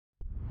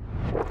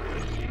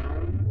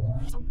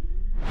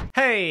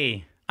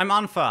Hey, I'm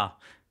unfa.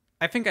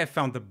 I think I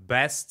found the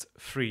best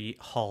free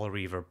Hall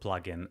Reverb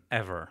plugin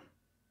ever.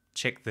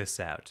 Check this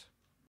out.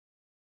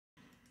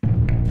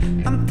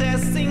 I'm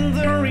testing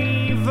the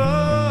reverb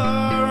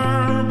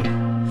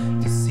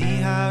to see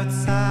how it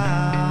sounds.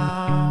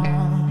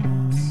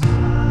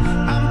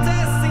 I'm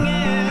testing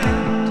it.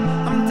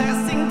 I'm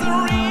testing the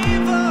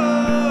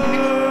reverb.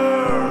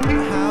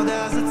 How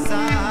does it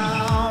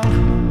sound?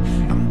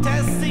 I'm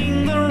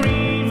testing the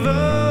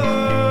reverb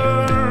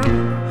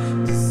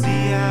to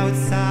see how it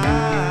sounds.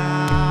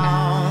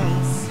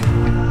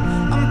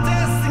 I'm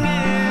testing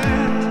it.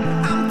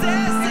 I'm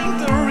testing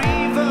the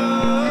reverb.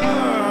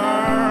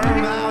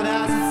 How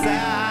does it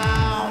sound?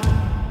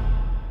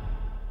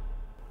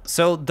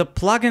 So the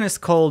plugin is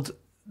called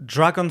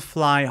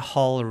Dragonfly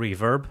Hall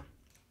Reverb,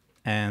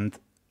 and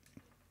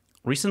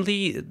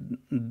recently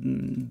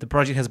the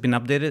project has been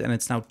updated and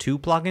it's now two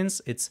plugins.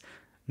 It's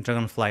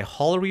Dragonfly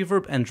Hall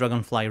Reverb and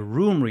Dragonfly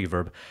Room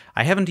Reverb.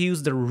 I haven't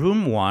used the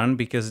Room one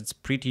because it's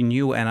pretty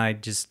new and I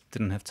just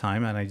didn't have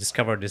time, and I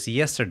discovered this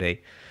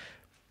yesterday.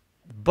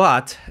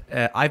 But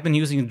I've been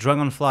using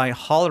Dragonfly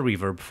Hall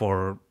Reverb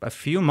for a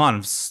few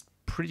months,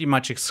 pretty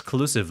much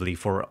exclusively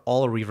for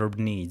all reverb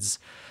needs,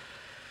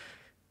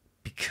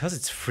 because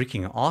it's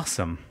freaking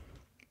awesome.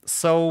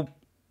 So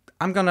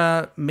I'm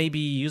gonna maybe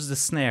use the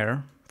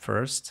snare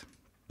first,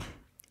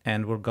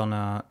 and we're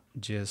gonna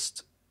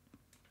just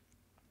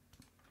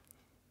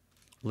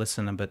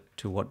listen a bit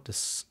to what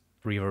this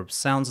reverb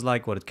sounds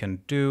like, what it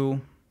can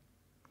do.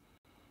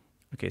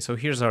 Okay, so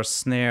here's our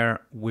snare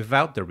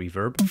without the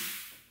reverb.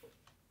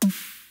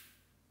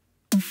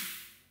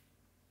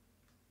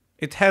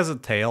 It has a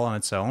tail on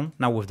its own,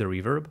 now with the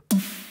reverb.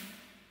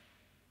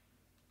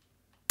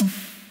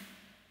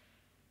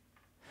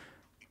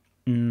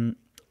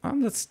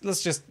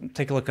 Let's just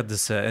take a look at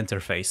this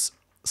interface.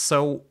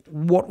 So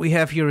what we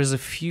have here is a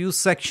few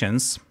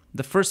sections.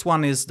 The first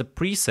one is the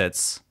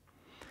presets.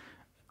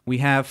 We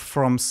have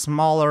from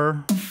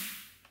smaller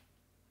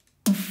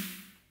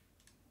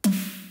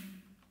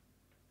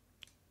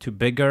to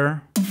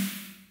bigger.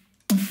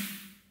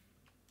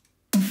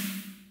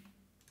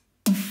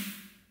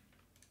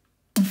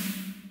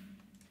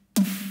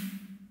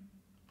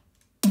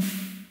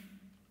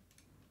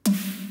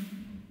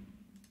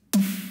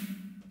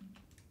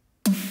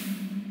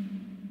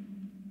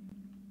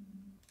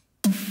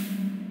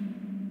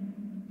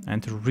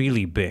 And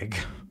really big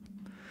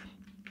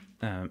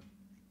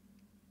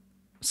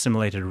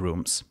simulated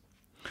rooms.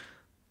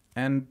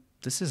 And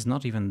this is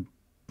not even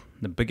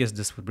the biggest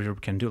this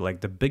reverb can do. Like,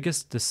 the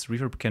biggest this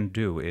reverb can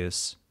do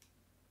is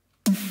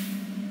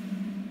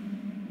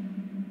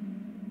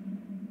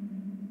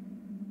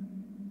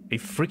a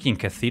freaking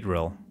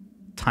cathedral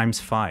times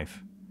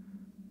 5.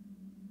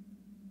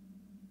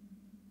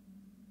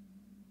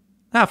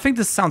 Now, I think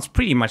this sounds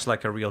pretty much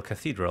like a real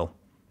cathedral.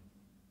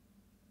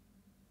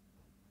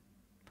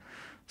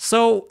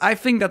 So I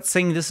think that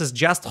saying this is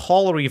just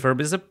Hall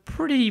Reverb is a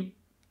pretty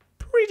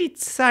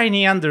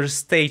tiny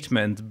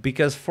understatement,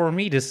 because for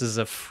me this is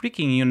a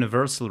freaking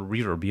universal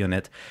reverb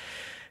unit.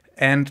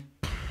 And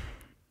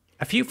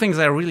a few things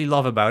I really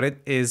love about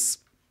it is,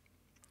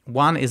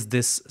 one is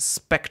this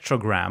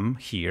spectrogram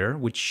here,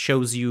 which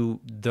shows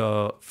you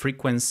the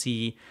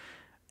frequency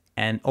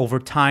and over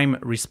time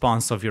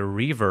response of your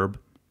reverb,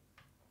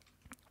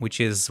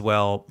 which is,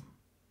 well,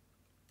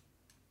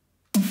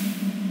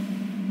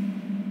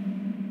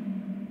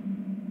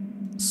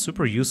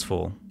 super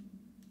useful.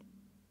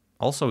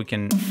 Also, we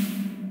can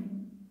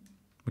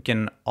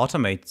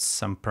automate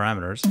some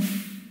parameters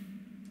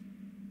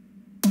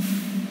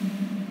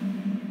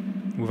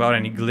without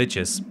any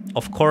glitches.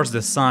 Of course,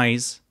 the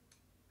size,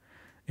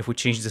 if we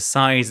change the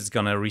size, it's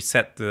gonna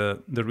reset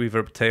the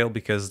reverb tail,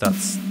 because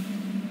that's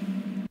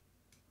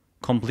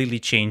completely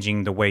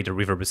changing the way the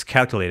reverb is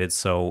calculated.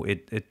 So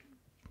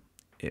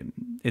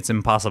it's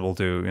impossible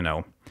to, you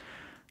know,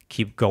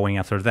 keep going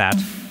after that.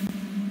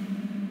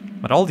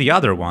 But all the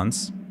other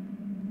ones,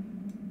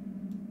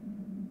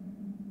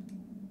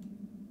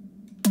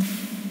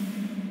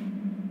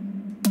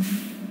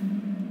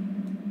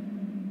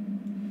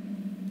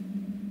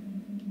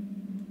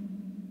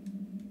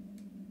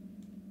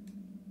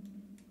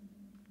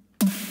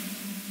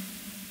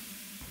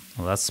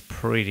 well, that's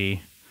pretty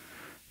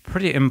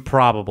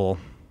improbable.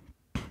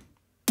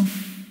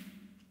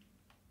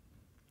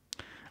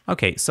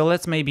 Okay, so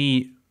let's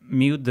maybe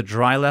mute the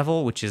dry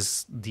level, which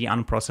is the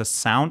unprocessed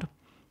sound.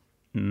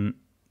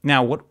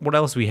 Now, what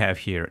else we have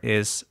here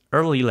is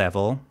early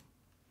level,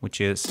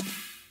 which is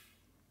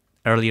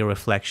earlier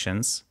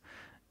reflections,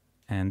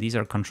 and these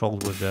are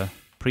controlled with the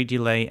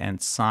pre-delay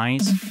and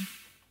size,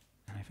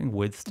 and I think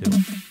width too.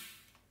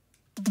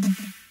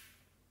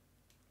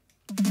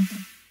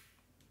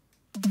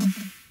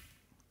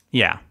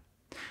 Yeah.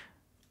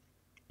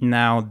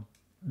 Now,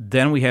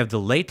 then we have the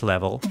late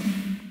level,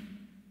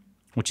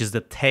 which is the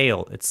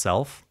tail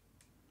itself.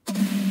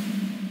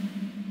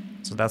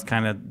 So that's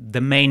kind of the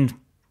main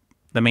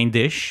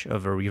dish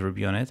of a reverb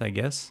unit, I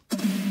guess.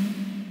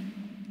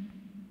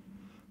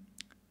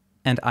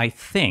 And I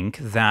think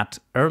that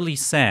early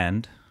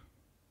send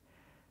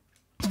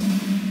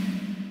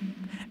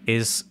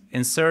is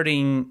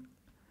inserting,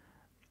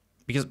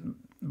 because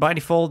by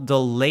default the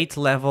late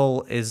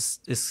level is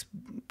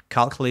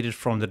calculated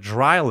from the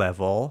dry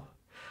level,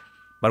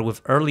 but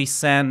with early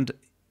send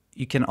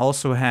you can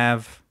also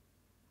have,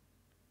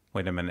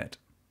 wait a minute,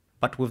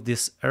 but with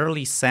this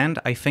early send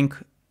I think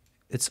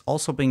it's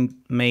also being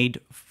made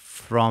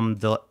from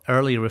the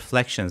early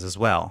reflections as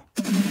well.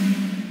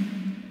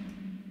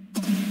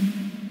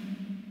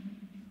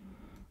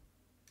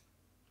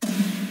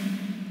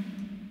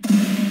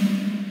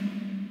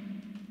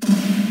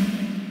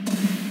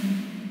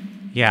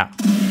 Yeah.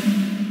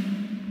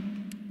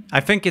 I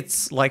think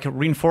it's like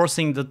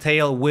reinforcing the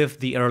tail with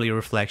the early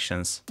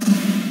reflections.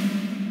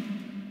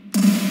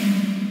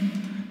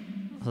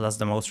 So that's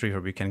the most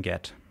reverb you can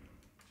get.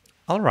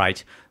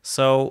 Alright,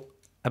 so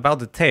about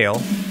the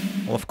tail,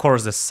 well, of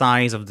course the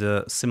size of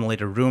the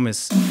simulator room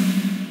is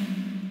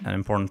an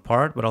important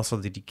part, but also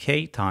the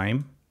decay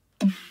time.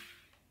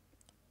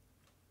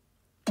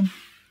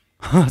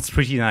 That's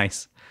pretty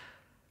nice.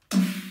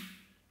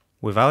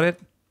 Without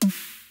it,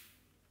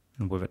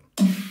 and with it.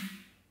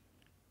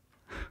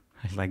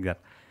 I like that.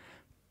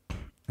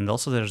 And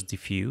also there's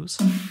diffuse.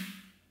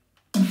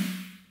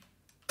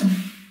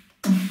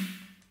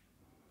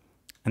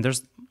 And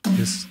there's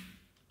this.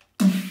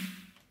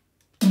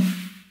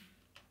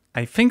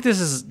 I think this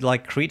is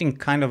like creating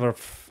kind of a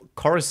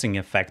chorusing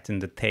effect in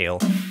the tail.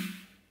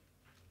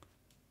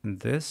 And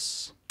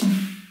this.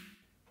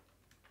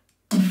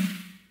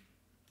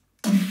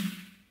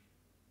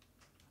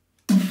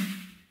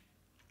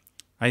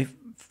 I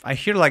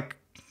hear like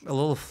a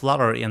little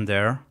flutter in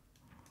there.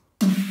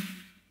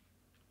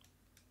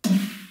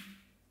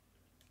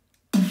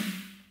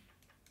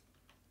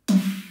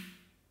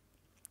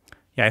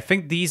 Yeah, I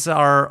think these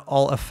are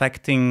all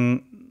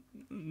affecting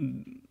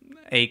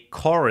a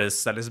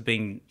chorus that is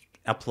being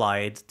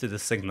applied to the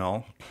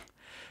signal.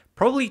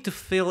 Probably to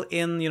fill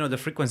in, you know, the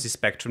frequency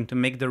spectrum to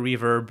make the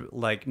reverb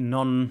like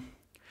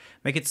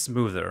make it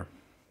smoother.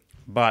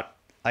 But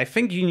I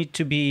think you need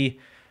to be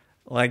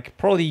like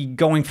probably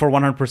going for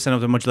 100%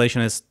 of the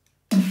modulation is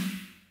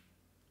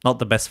not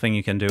the best thing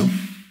you can do,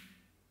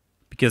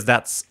 because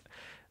that's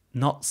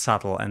not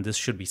subtle, and this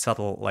should be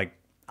subtle, like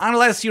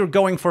unless you're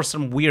going for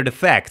some weird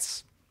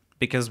effects,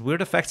 because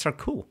weird effects are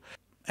cool.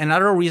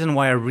 Another reason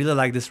why I really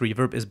like this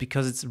reverb is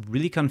because it's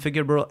really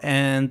configurable,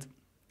 and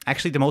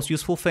actually the most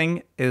useful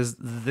thing is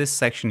this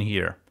section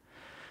here,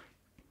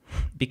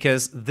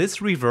 because this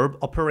reverb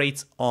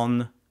operates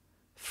on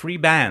 3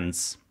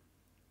 bands.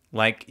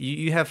 Like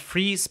you have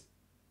 3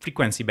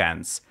 frequency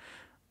bands.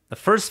 The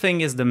first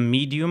thing is the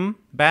medium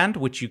band,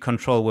 which you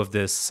control with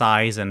the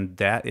size and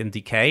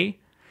decay.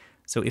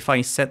 So if I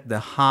set the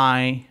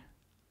high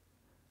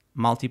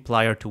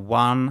multiplier to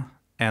 1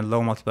 and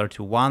low multiplier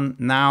to 1,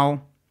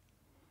 now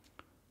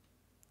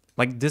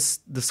like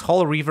this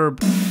whole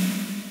reverb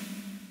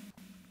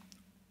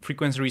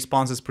frequency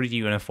response is pretty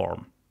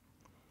uniform.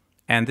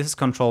 And this is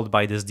controlled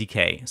by this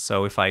decay.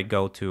 So if I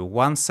go to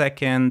 1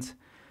 second,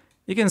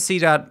 you can see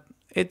that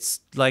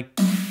it's like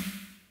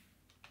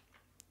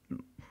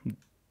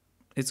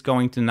it's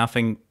going to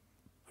nothing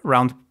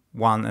around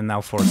 1 and now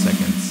 4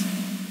 seconds.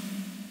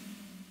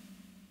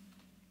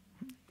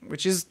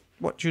 Which is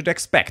what you'd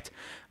expect.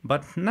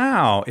 But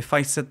now, if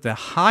I set the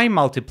high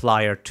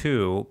multiplier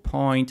to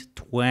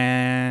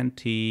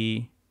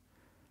 0.20,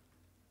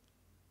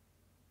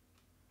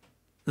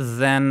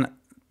 then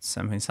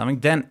something,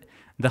 then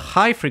the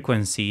high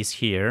frequencies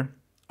here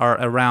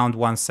are around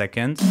 1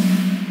 second,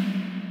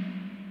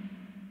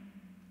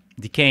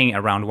 decaying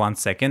around 1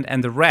 second,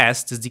 and the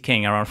rest is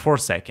decaying around 4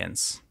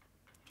 seconds.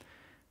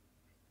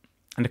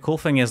 And the cool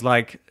thing is,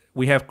 like,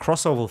 we have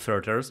crossover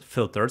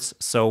filters,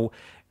 so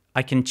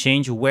I can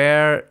change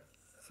where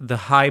the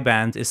high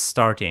band is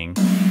starting.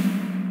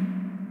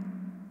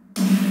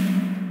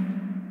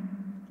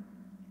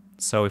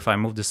 So if I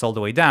move this all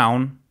the way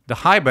down, the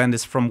high band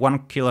is from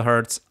 1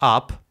 kilohertz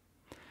up,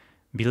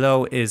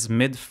 below is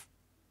mid,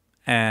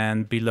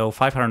 and below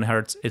 500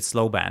 hertz it's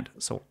low band.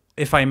 So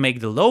if I make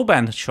the low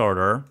band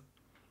shorter,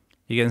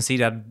 you can see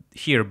that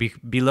here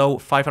below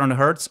 500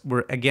 hertz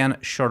we're again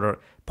shorter,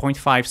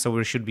 0.5, so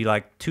we should be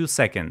like 2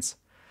 seconds.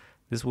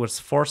 This was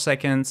 4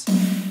 seconds.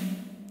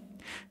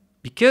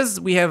 Because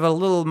we have a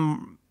little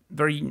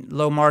very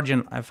low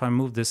margin, if I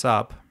move this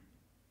up,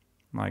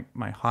 like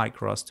my high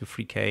cross to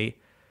 3K,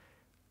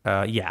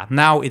 yeah,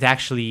 now it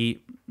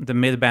actually, the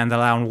mid band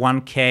around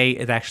 1K,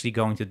 it's actually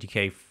going to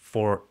decay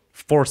for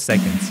 4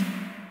 seconds.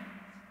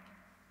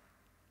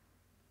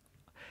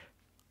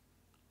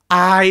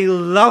 I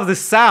love the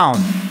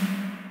sound.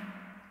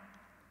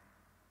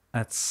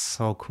 That's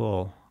so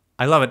cool.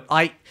 I love it.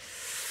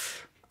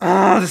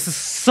 This is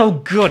so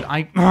good.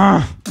 I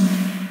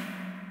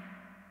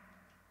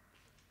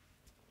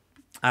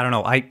don't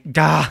know.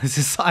 This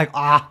is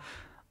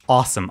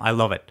awesome. I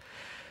love it.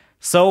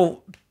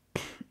 So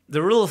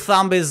the rule of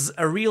thumb is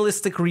a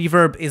realistic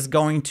reverb is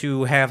going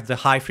to have the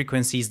high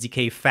frequencies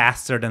decay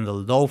faster than the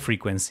low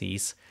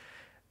frequencies,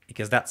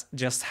 because that's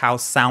just how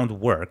sound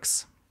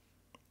works.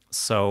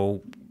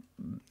 So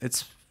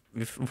it's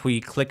if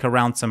we click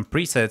around some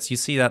presets, you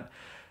see that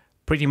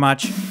pretty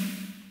much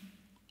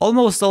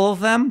almost all of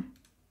them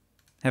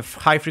have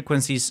high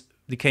frequencies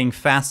decaying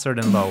faster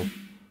than low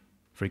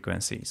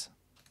frequencies.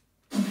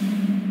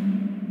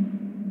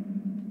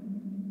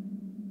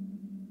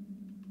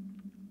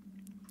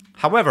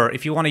 However,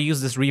 if you want to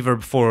use this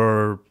reverb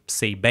for,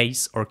 say,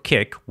 bass or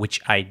kick,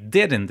 which I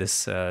did in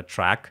this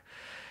track,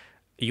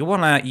 you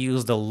want to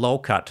use the low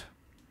cut,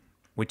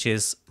 which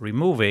is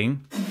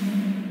removing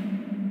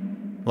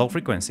low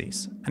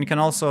frequencies. And you can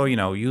also, you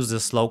know, use the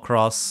slow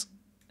cross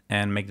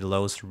and make the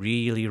lows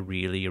really,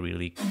 really,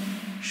 really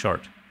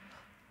short.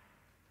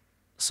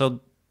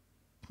 So,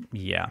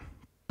 yeah.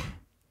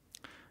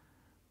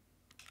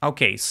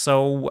 Okay,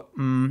 so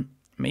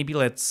maybe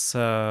let's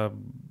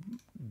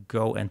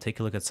go and take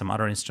a look at some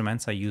other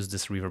instruments I use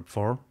this reverb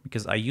for,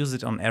 because I use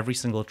it on every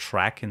single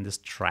track in this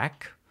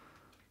track.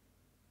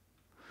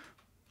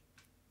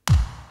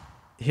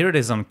 Here it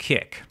is on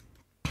kick.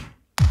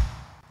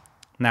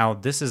 Now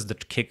this is the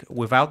kick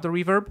without the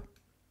reverb.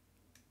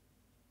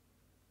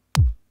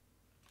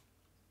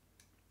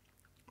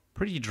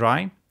 Pretty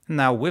dry.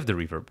 Now with the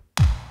reverb.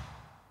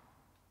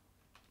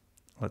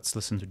 Let's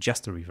listen to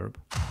just the reverb.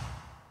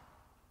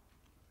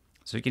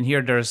 So you can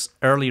hear there's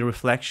early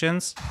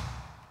reflections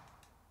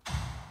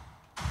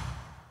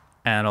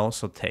and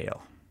also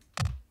tail.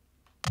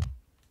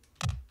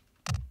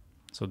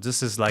 So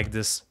this is like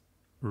this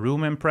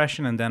room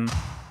impression and then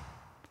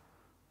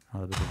a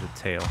little bit of the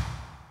tail.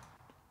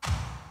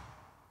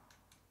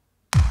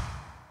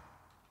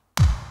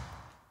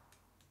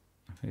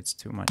 It's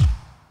too much.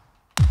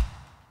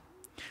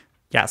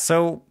 Yeah,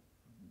 so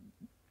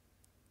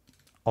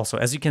also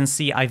as you can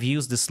see, I've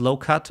used this low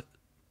cut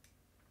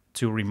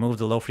to remove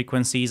the low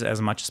frequencies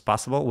as much as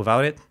possible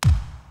without it.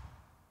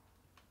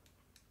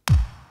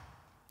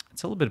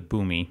 It's a little bit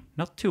boomy,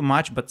 not too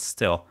much, but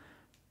still.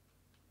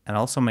 And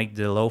also make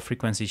the low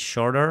frequencies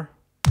shorter,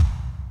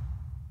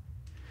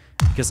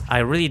 because I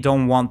really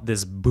don't want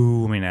this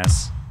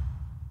boominess.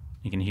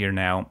 You can hear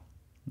now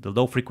the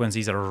low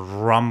frequencies are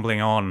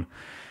rumbling on.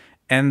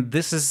 And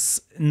this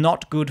is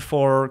not good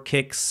for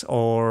kicks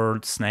or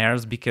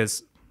snares,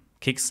 because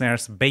kicks,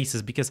 snares,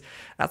 basses, because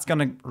that's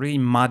gonna really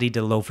muddy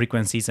the low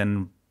frequencies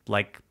and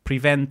like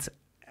prevent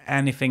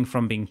anything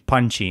from being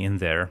punchy in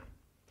there,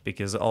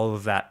 because all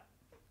of that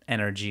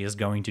energy is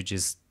going to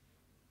just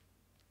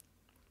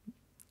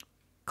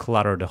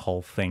clutter the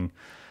whole thing.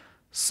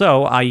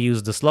 So I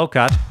use the slow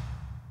cut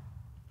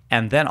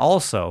and then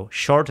also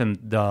shorten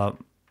the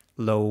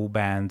low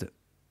band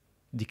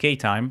decay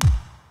time.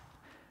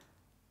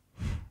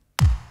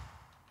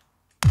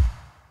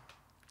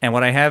 And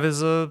what I have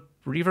is a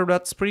reverb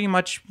that's pretty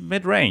much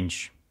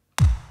mid-range,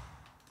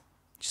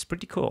 which is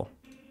pretty cool.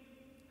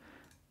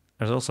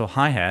 There's also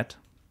hi-hat.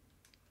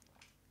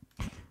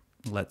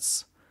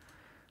 Let's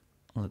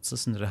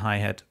listen to the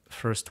hi-hat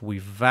first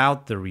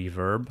without the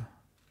reverb.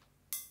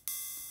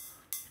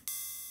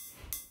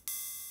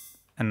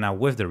 And now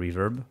with the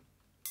reverb.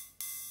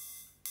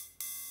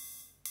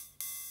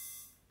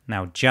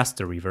 Now just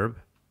the reverb.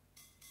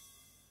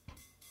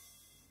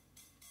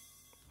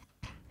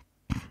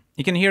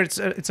 You can hear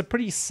it's a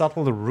pretty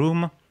subtle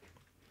room,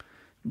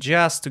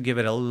 just to give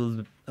it a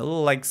little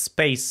like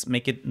space,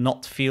 make it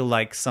not feel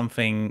like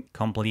something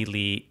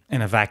completely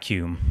in a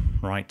vacuum,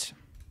 right?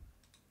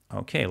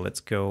 Okay, let's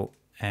go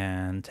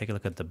and take a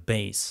look at the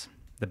bass.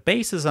 The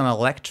bass is an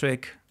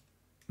electric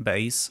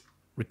bass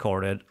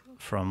recorded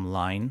from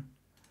line.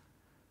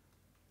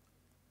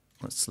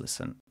 Let's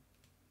listen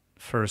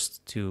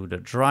first to the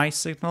dry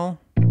signal.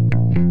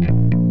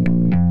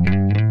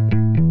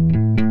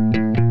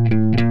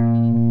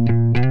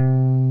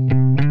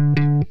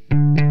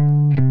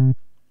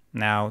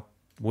 Now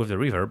with the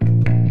reverb.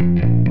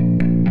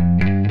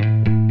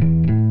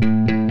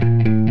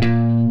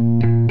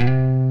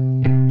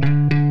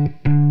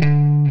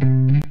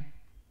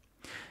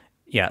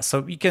 Yeah,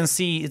 so you can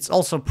see it's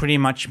also pretty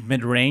much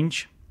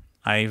mid-range.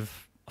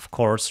 I've, of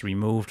course,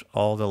 removed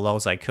all the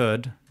lows I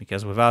could,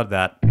 because without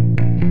that,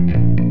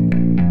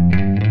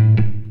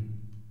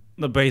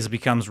 the bass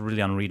becomes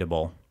really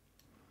unreadable.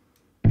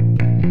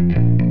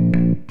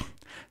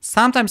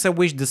 Sometimes I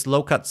wish this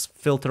low cut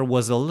filter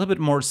was a little bit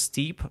more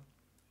steep,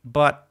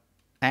 but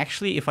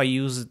actually if I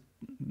use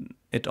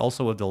it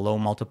also with the low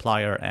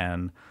multiplier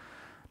and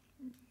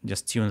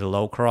just tune the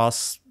low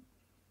cross,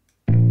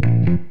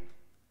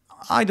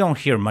 I don't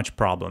hear much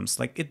problems.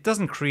 Like, it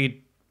doesn't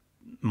create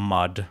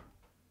mud.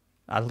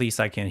 At least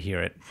I can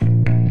hear it.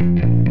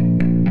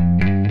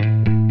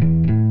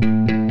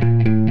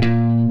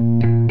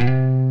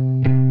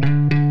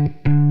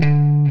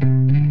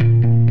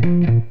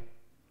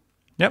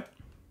 Yep.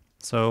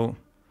 So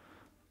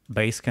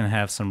bass can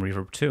have some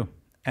reverb too.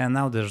 And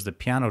now there's the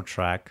piano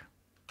track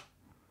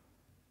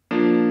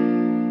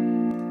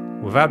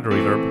without the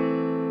reverb.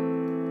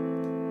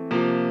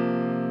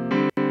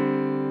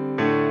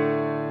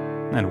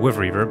 And with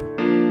reverb.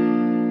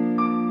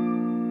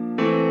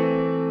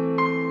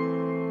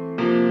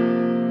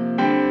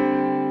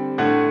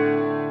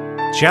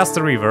 Just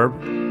the reverb.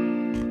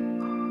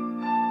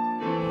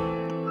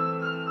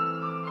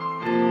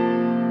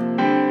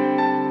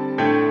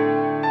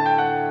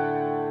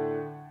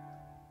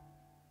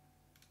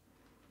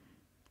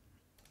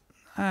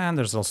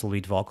 there's also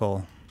lead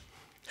vocal.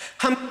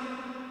 Hum,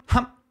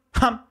 hum,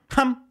 hum,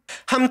 hum.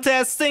 I'm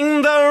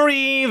testing the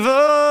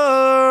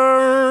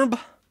reverb.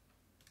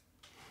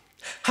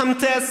 I'm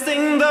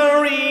testing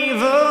the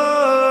reverb.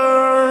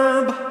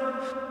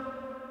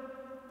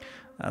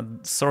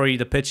 Sorry,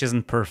 the pitch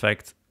isn't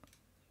perfect,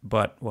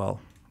 but, well,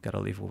 gotta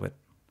live with it.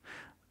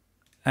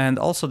 And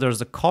also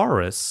there's a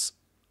chorus,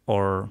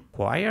 or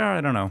choir,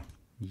 I don't know.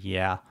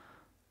 Yeah,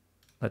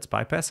 let's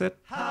bypass it.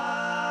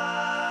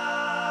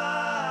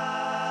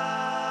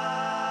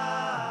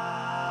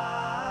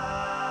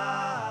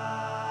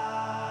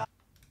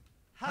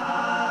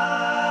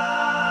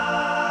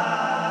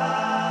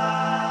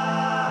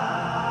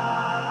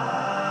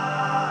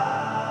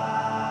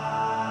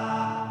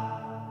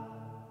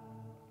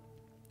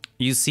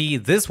 You see,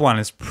 this one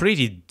is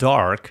pretty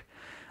dark.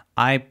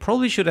 I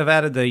probably should have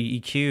added the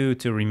EQ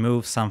to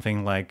remove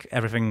something like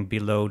everything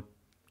below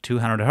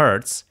 200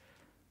 Hertz.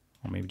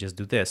 Or maybe just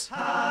do this.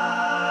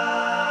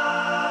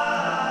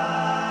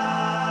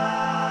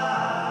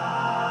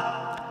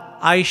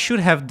 I should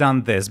have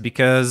done this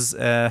because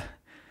it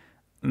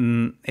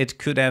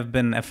could have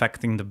been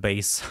affecting the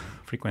bass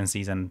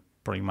frequencies and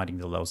probably mudding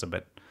the lows a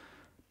bit.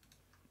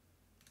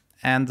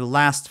 And the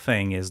last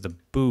thing is the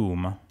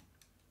boom.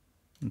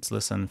 Let's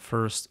listen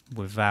first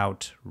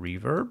without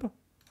reverb.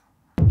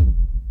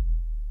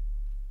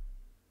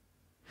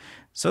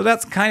 So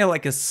that's kind of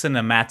like a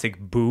cinematic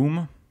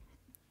boom.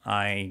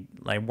 I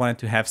wanted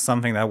to have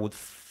something that would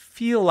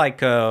feel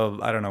like a,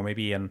 I don't know,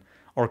 maybe an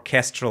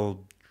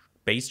orchestral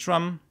bass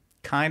drum,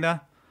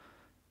 kinda.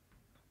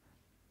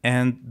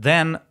 And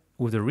then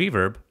with the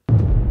reverb,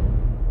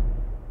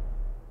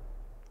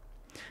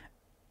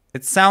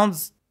 it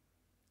sounds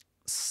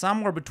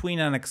somewhere between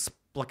an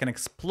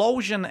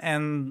explosion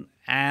and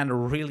a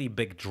really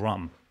big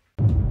drum.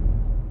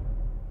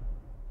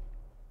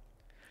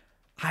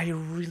 I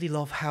really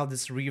love how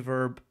this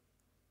reverb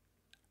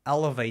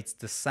elevates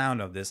the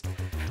sound of this.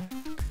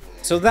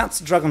 So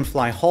that's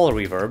Dragonfly Hall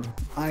Reverb.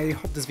 I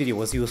hope this video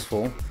was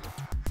useful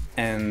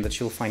and that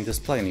you'll find this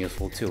plugin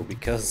useful too,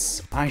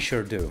 because I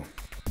sure do.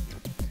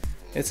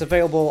 It's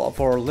available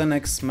for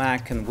Linux,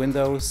 Mac and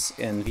Windows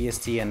in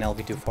VST and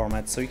LV2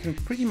 formats, so you can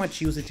pretty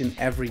much use it in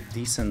every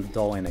decent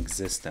DAW in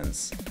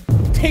existence.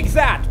 Take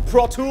that,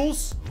 Pro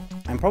Tools!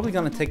 I'm probably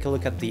gonna take a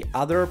look at the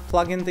other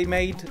plugin they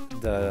made,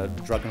 the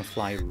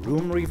Dragonfly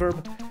Room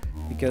Reverb,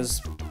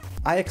 because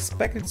I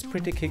expect it's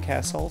pretty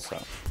kick-ass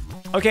also.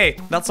 Okay,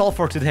 that's all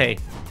for today.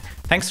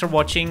 Thanks for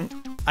watching.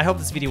 I hope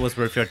this video was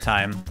worth your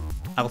time.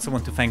 I also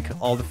want to thank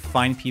all the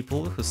fine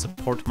people who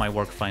support my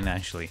work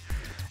financially.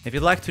 If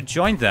you'd like to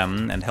join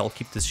them and help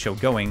keep this show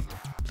going,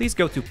 please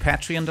go to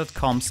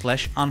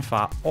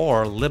patreon.com/unfa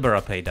or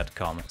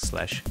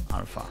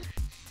liberapay.com/unfa.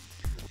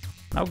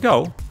 Now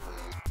go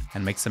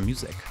and make some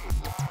music.